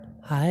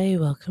Hi,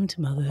 welcome to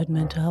Motherhood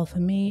Mental Health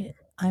and Me.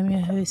 I'm your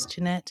host,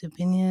 Jeanette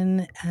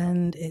Opinion,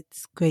 and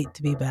it's great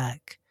to be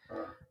back.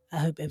 I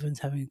hope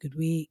everyone's having a good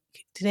week.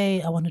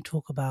 Today, I want to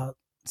talk about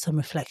some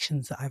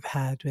reflections that I've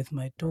had with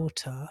my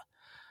daughter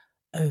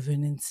over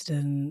an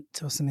incident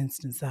or some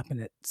incidents that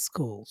happened at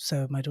school.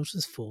 So, my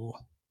daughter's 4.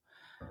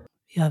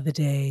 The other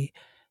day,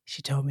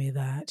 she told me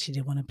that she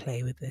didn't want to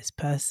play with this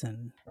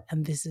person.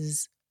 And this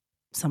is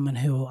someone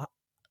who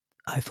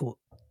I thought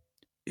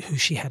who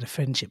she had a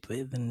friendship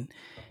with, and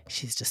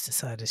she's just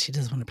decided she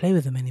doesn't want to play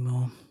with them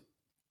anymore.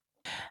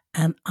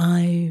 And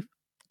I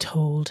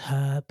told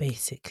her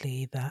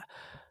basically that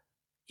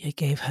I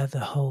gave her the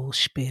whole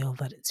spiel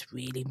that it's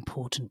really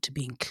important to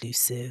be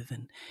inclusive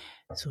and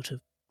sort of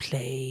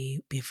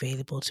be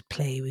available to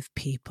play with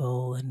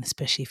people, and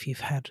especially if you've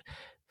had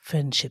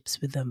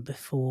friendships with them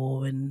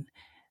before, and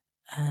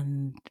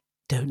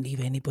don't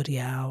leave anybody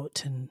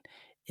out, and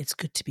it's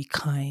good to be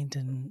kind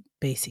and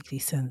basically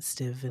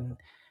sensitive and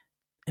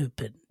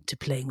open to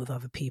playing with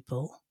other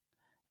people.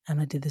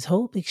 And I did this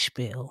whole big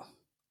spiel.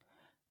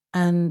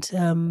 And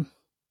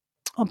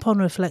upon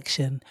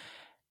reflection,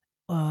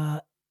 I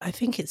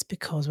think it's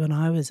because when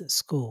I was at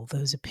school,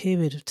 there was a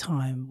period of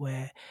time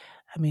where,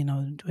 I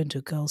went to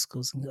a girls'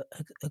 school,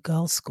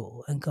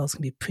 and girls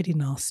can be pretty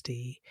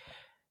nasty.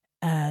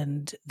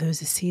 And there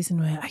was a season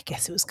where I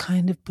guess it was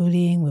kind of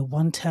bullying, where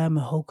one term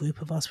a whole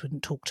group of us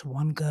wouldn't talk to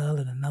one girl,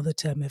 and another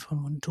term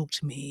everyone wouldn't talk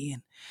to me.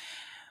 And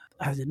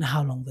I don't know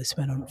how long this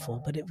went on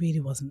for, but it really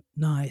wasn't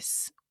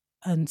nice.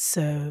 And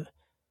so,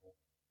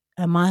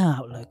 in my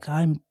outlook,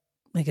 I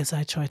guess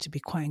I try to be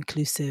quite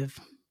inclusive,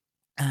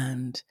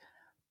 and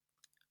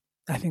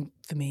I think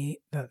for me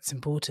that's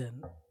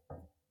important.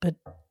 But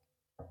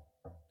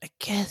I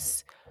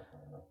guess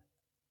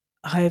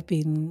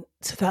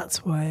so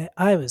that's where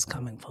I was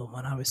coming from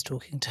when I was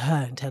talking to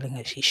her and telling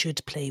her she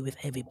should play with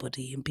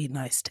everybody and be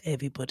nice to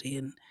everybody.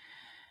 And,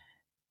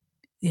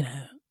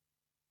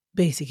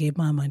 basically in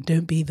my mind,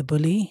 don't be the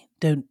bully.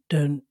 Don't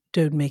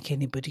make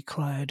anybody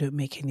cry, or don't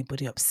make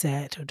anybody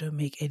upset, or don't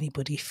make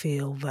anybody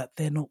feel that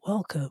they're not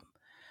welcome.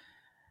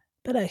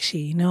 But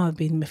actually, I've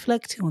been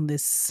reflecting on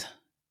this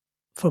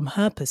from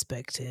her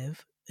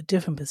perspective. A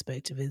different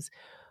perspective is,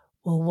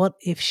 well, what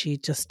if she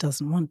just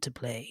doesn't want to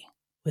play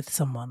with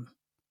someone?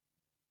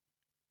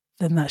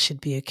 Then that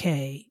should be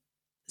okay.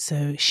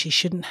 So she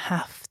shouldn't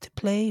have to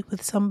play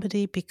with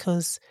somebody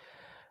because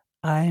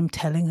I'm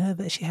telling her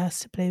that she has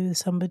to play with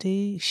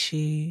somebody.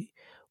 She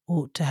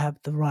ought to have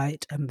the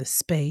right and the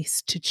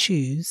space to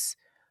choose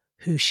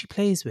who she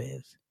plays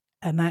with.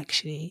 And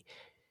actually,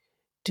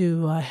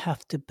 do I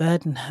have to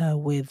burden her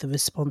with the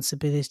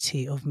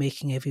responsibility of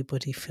making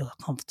everybody feel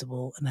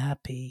comfortable and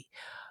happy?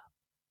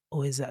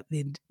 Or is that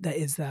the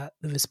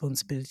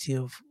responsibility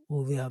of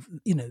all the other,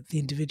 the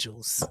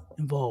individuals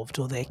involved?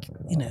 Or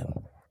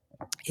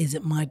is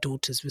it my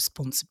daughter's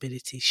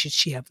responsibility? Should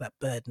she have that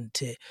burden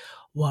to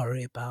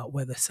worry about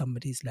whether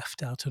somebody's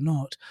left out or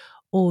not?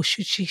 Or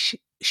should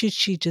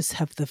she just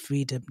have the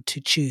freedom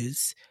to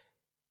choose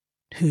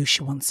who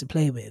she wants to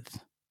play with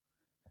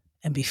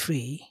and be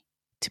free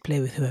to play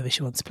with whoever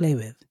she wants to play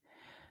with?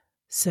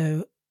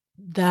 So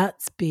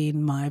that's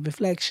been my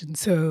reflection.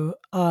 So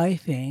I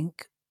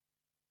think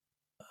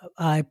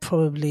I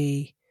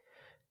probably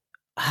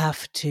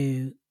have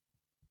to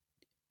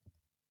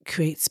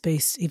create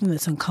space, even though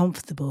it's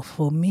uncomfortable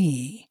for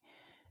me,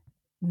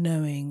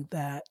 knowing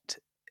that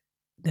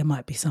there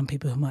might be some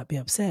people who might be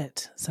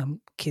upset.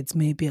 Some kids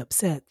may be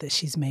upset that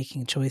she's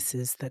making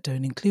choices that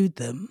don't include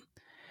them.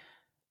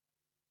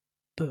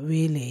 But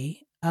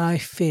really, I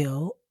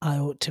feel I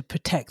ought to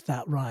protect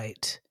that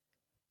right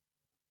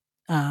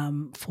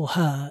for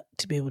her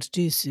to be able to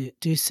do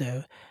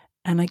so.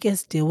 And I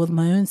guess deal with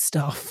my own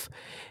stuff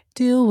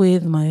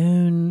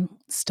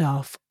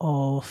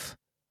of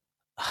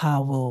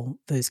how will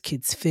those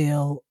kids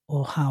feel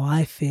or how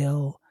I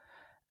feel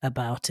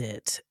about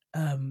it.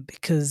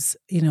 Because,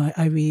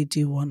 I really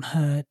do want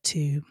her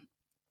to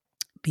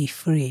be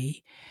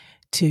free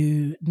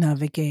to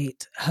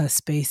navigate her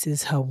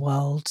spaces, her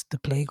world, the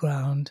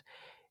playground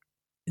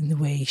in the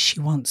way she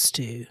wants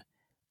to.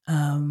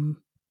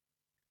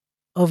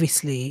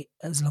 Obviously,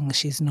 as long as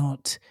she's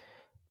not,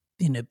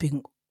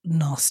 being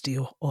nasty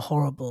or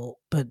horrible.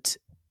 But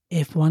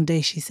if one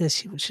day she says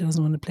she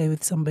doesn't want to play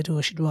with somebody,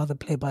 or she'd rather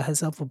play by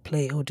herself or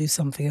do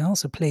something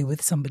else or play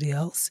with somebody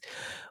else,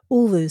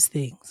 all those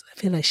things, I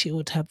feel like she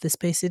ought to have the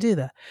space to do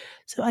that.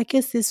 So I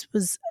guess this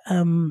was,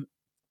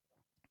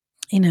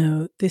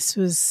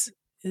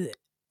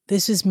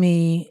 this was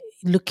me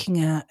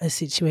looking at a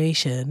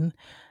situation,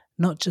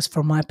 not just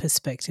from my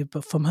perspective,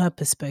 but from her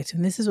perspective.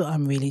 And this is what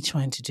I'm really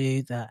trying to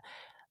do, that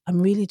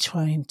I'm really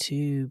trying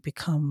to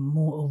become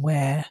more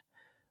aware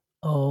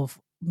of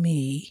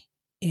me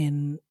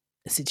in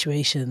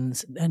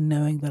situations, and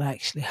knowing that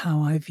actually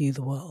how I view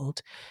the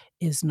world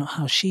is not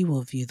how she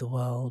will view the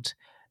world,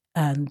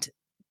 and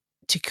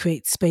to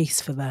create space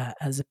for that,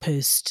 as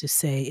opposed to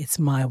say it's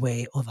my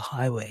way or the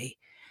highway,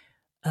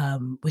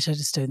 which I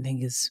just don't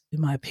think is, in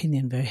my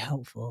opinion, very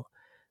helpful.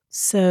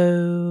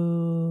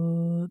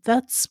 So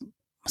that's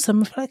some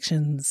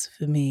reflections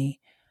for me.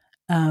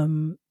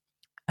 And,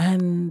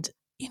 and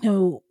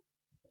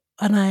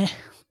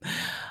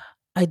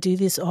I do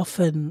this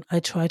often. I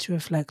try to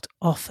reflect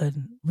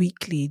often,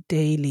 weekly,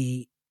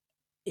 daily.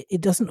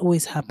 It doesn't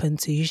always happen.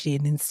 So usually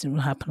an incident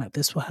will happen, like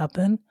this will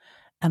happen,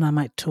 and I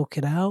might talk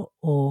it out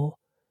or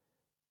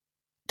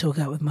talk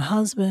out with my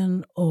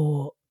husband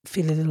or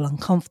feel a little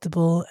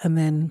uncomfortable. And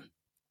then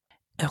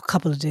a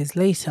couple of days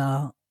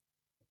later,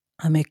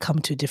 I may come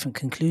to a different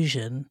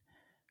conclusion,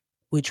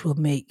 which will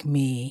make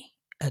me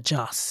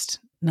adjust.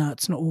 Now,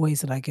 it's not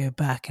always that I go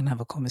back and have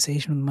a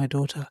conversation with my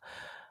daughter,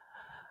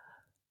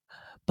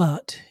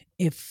 but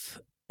if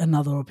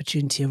another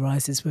opportunity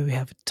arises where we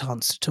have a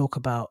chance to talk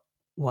about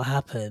what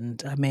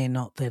happened, I may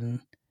not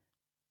then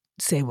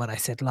say what I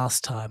said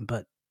last time,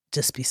 but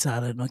just be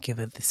silent or give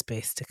her the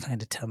space to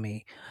kind of tell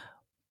me,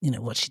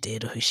 what she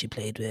did or who she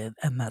played with,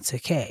 and that's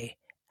okay.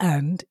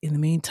 And in the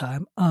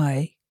meantime,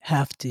 I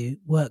have to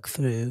work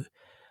through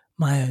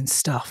my own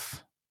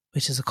stuff,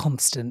 which is a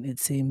constant, it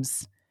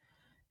seems.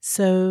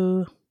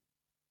 So,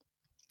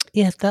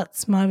 yes,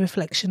 that's my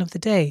reflection of the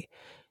day.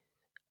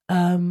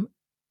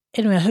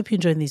 Anyway, I hope you're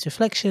enjoying these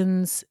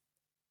reflections.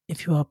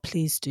 If you are,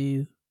 please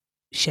do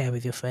share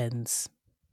with your friends.